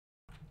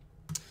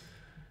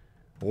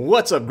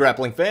What's up,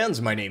 grappling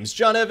fans? My name's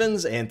John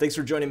Evans, and thanks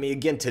for joining me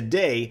again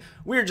today.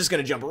 We're just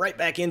going to jump right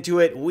back into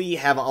it. We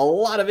have a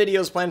lot of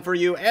videos planned for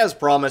you, as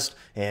promised,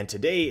 and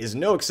today is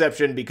no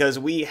exception because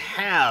we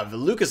have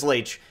Lucas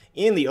Leite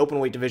in the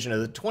openweight division of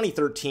the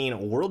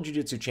 2013 World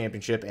Jiu-Jitsu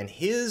Championship, and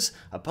his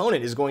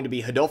opponent is going to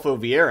be Rodolfo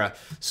Vieira.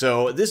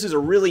 So this is a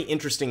really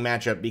interesting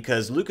matchup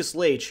because Lucas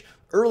Leite,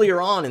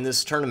 earlier on in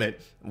this tournament,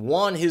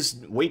 won his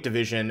weight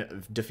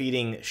division,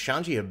 defeating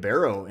Shanji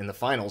Ibero in the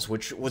finals,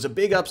 which was a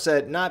big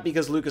upset, not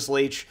because Lucas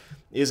Leite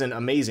isn't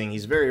amazing.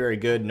 He's very, very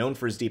good, known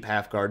for his deep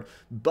half guard,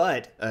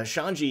 but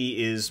Shanji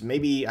is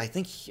maybe, I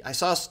think, I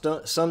saw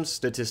some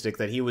statistic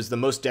that he was the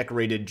most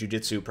decorated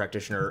jiu-jitsu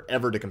practitioner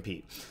ever to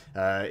compete.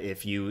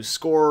 If you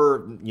score,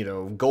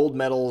 gold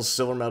medals,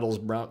 silver medals,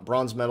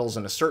 bronze medals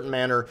in a certain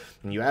manner,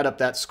 and you add up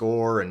that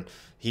score, and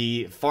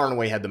he far and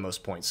away had the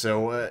most points.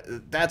 So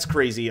that's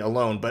crazy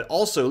alone. But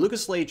also,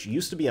 Lucas Leite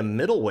used to be a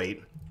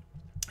middleweight.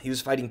 He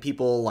was fighting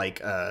people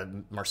like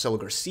Marcelo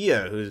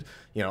Garcia, who's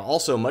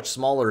also much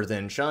smaller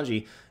than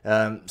Shanji.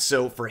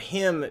 So for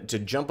him to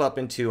jump up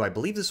into, I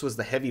believe this was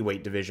the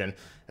heavyweight division,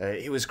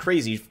 it was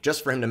crazy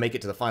just for him to make it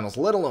to the finals,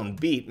 let alone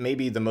beat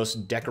maybe the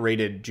most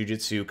decorated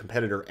jiu-jitsu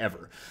competitor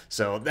ever.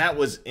 So that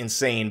was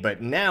insane,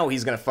 but now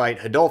he's going to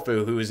fight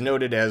Rodolfo, who is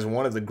noted as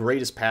one of the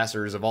greatest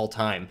passers of all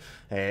time.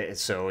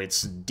 So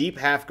it's deep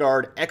half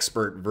guard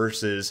expert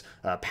versus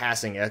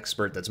passing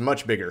expert that's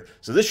much bigger.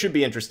 So this should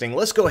be interesting.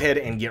 Let's go ahead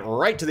and get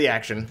right to the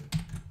action.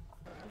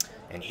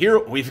 And here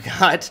we've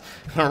got,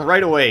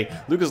 right away,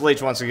 Lucas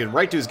Leite wants to get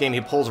right to his game.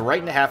 He pulls right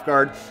into half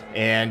guard,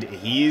 and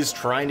he's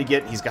trying to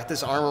get, he's got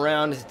this arm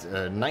around,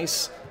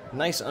 nice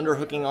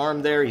underhooking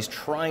arm there. He's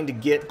trying to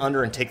get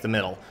under and take the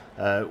middle.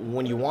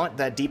 When you want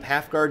that deep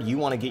half guard, you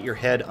want to get your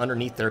head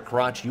underneath their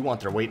crotch. You want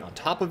their weight on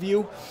top of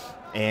you,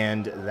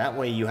 and that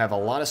way you have a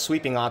lot of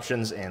sweeping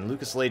options, and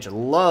Lucas Leite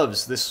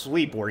loves this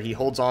sweep where he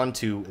holds on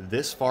to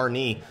this far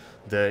knee.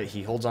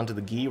 He holds on to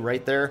the gi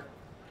right there.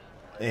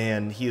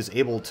 And he is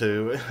able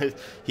to,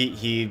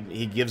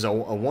 he gives a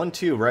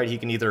 1-2, right? He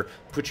can either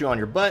put you on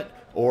your butt,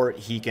 or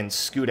he can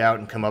scoot out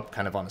and come up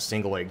kind of on a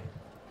single leg.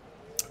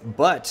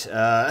 But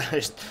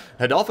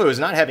Rodolfo is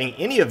not having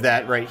any of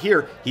that right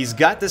here. He's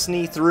got this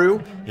knee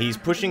through. He's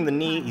pushing the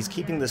knee. He's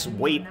keeping this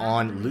weight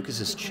on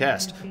Lucas's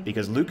chest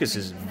because Lucas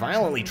is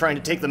violently trying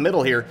to take the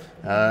middle here.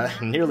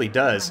 Nearly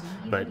does.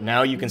 But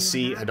now you can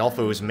see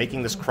Rodolfo is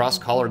making this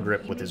cross-collar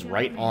grip with his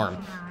right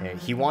arm. And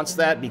he wants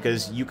that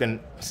because you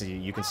can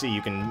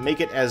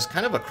make it as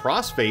kind of a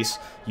cross face.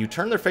 You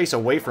turn their face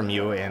away from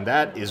you, and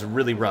that is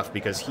really rough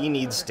because he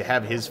needs to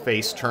have his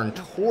face turned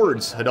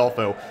towards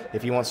Rodolfo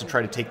if he wants to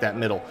try to take that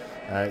middle.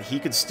 He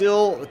could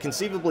still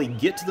conceivably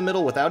get to the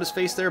middle without his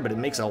face there, but it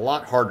makes it a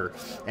lot harder.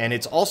 And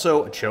it's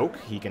also a choke.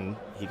 He can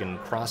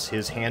cross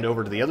his hand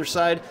over to the other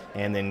side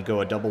and then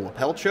go a double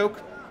lapel choke.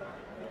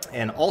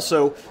 And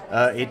also,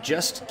 it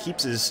just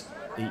keeps his...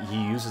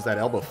 He uses that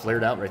elbow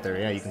flared out right there.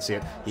 Yeah, you can see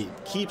it. He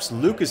keeps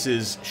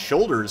Lucas's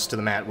shoulders to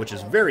the mat, which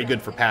is very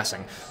good for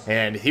passing.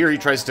 And here he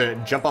tries to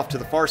jump off to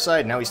the far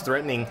side. Now he's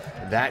threatening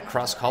that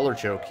cross-collar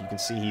choke. You can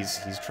see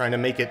he's trying to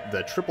make it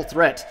the triple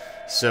threat.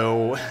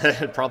 So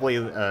probably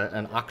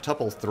an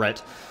octuple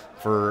threat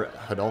for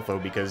Rodolfo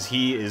because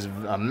he is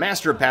a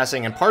master of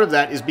passing, and part of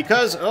that is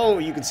because, oh,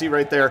 you can see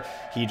right there,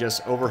 he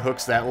just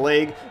overhooks that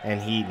leg,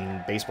 and he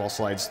baseball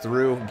slides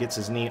through, gets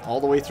his knee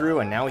all the way through,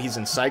 and now he's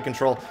in side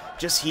control.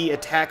 Just he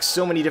attacks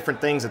so many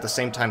different things at the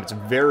same time. It's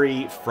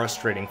very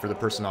frustrating for the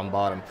person on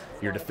bottom.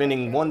 You're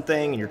defending one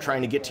thing, and you're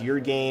trying to get to your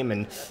game,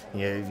 and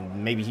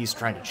maybe he's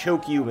trying to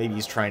choke you, maybe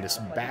he's trying to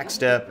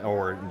backstep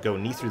or go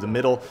knee through the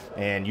middle,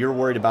 and you're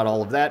worried about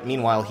all of that.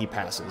 Meanwhile, he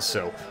passes.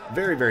 So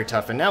very, very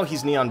tough. And now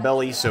he's knee on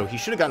belly, so he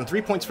should have gotten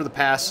 3 points for the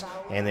pass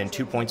and then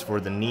 2 points for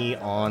the knee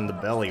on the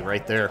belly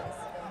right there.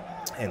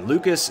 And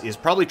Lucas is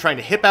probably trying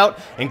to hip out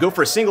and go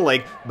for a single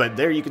leg, but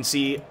there you can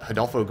see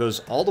Rodolfo goes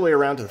all the way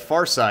around to the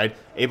far side,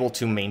 able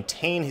to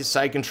maintain his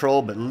side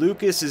control, but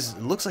Lucas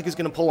looks like he's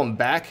going to pull him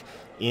back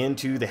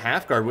into the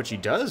half guard, which he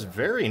does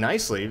very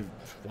nicely.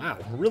 Wow,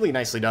 really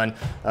nicely done.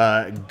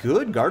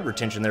 Good guard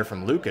retention there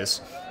from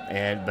Lucas.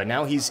 But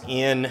now he's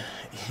in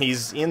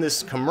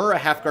this Kimura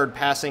half guard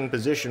passing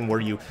position where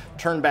you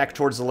turn back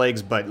towards the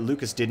legs, but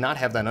Lucas did not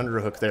have that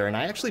underhook there. And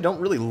I actually don't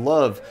really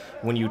love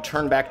when you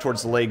turn back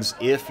towards the legs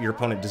if your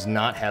opponent does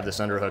not have this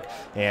underhook.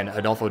 And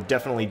Rodolfo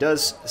definitely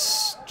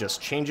does.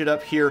 Just change it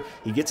up here.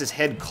 He gets his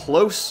head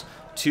close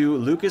to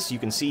Lucas. You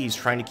can see he's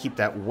trying to keep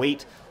that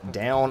weight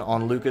down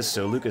on Lucas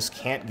so Lucas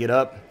can't get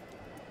up.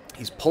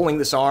 He's pulling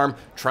this arm,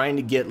 trying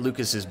to get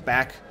Lucas's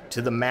back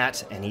to the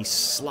mat, and he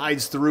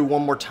slides through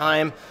one more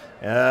time.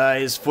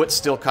 His foot's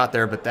still caught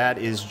there, but that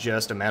is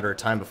just a matter of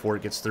time before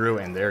it gets through,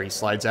 and there he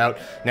slides out.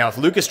 Now, if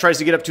Lucas tries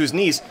to get up to his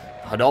knees,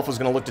 Rodolfo's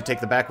going to look to take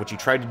the back, which he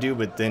tried to do,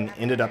 but then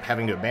ended up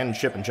having to abandon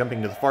ship and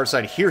jumping to the far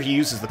side. Here he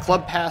uses the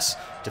club pass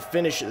to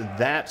finish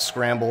that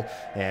scramble,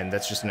 and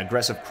that's just an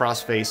aggressive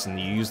crossface, and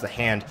you use the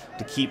hand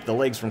to keep the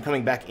legs from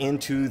coming back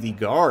into the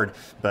guard.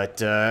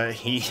 But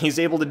he's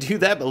able to do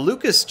that, but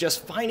Lucas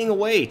just finding a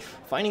way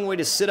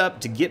to sit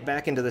up to get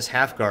back into this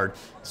half guard.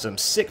 Some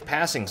sick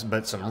passings,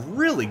 but some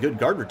really good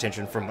guard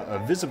retention from a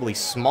visibly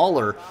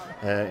smaller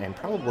and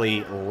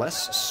probably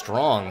less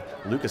strong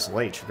Lucas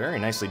Leite. Very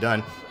nicely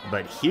done.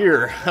 But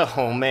here,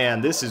 oh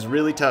man, this is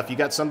really tough. You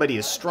got somebody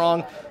as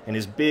strong and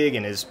as big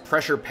and as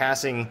pressure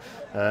passing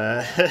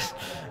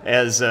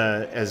as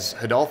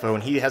Rodolfo,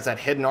 and he has that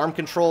head and arm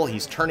control.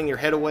 He's turning your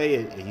head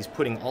away. He's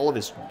putting all of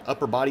his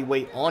upper body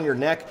weight on your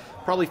neck.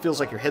 Probably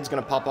feels like your head's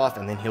going to pop off,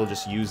 and then he'll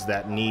just use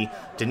that knee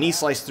to knee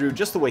slice through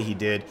just the way he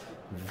did.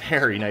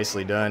 Very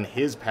nicely done.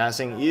 His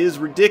passing is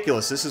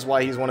ridiculous. This is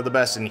why he's one of the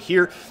best. And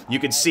here you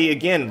can see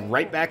again,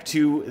 right back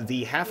to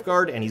the half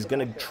guard, and he's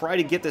going to try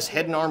to get this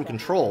head and arm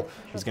control.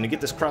 He's going to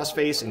get this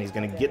crossface, and he's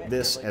going to get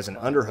this as an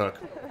underhook.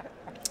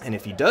 And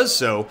if he does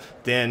so,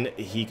 then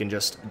he can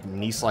just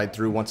knee slide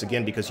through once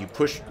again because you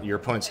push your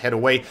opponent's head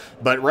away.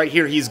 But right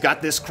here, he's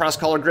got this cross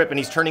collar grip, and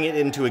he's turning it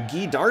into a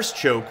gi darce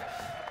choke.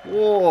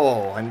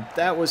 Whoa, and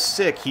that was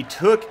sick. He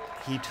took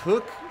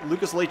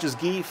Lucas Leite's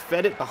gi,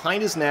 fed it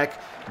behind his neck,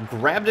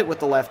 grabbed it with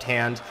the left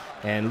hand,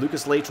 and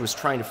Lucas Leite was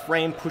trying to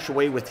frame, push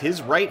away with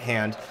his right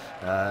hand,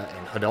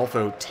 and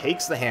Rodolfo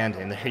takes the hand,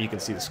 and there you can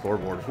see the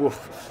scoreboard.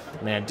 Woof.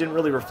 Man, it didn't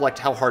really reflect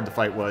how hard the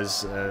fight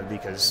was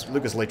because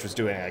Lucas Leite was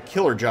doing a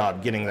killer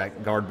job getting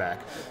that guard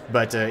back.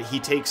 But he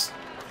takes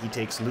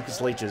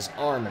Lucas Leite's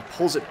arm and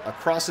pulls it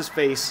across his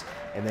face,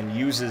 and then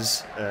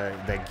uses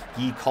the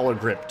gi collar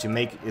grip to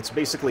make, it's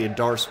basically a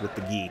darce with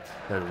the gi,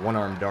 a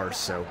one-arm darce.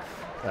 So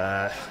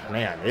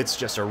man, it's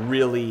just a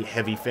really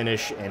heavy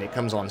finish, and it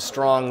comes on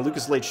strong.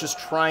 Lucas Leite just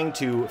trying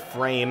to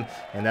frame,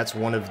 and that's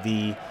one of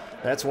the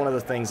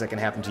things that can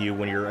happen to you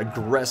when you're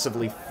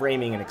aggressively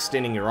framing and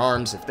extending your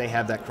arms. If they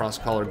have that cross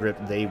collar grip,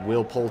 they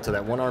will pull to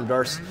that one-arm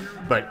darce.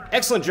 But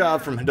excellent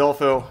job from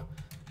Rodolfo,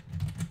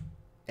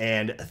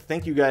 and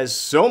thank you guys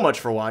so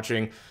much for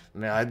watching.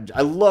 Man,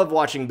 I love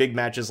watching big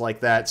matches like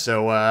that,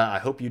 so I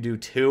hope you do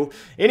too.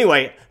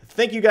 Anyway,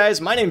 thank you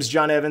guys. My name's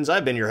John Evans.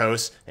 I've been your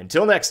host.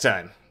 Until next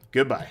time.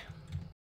 Goodbye.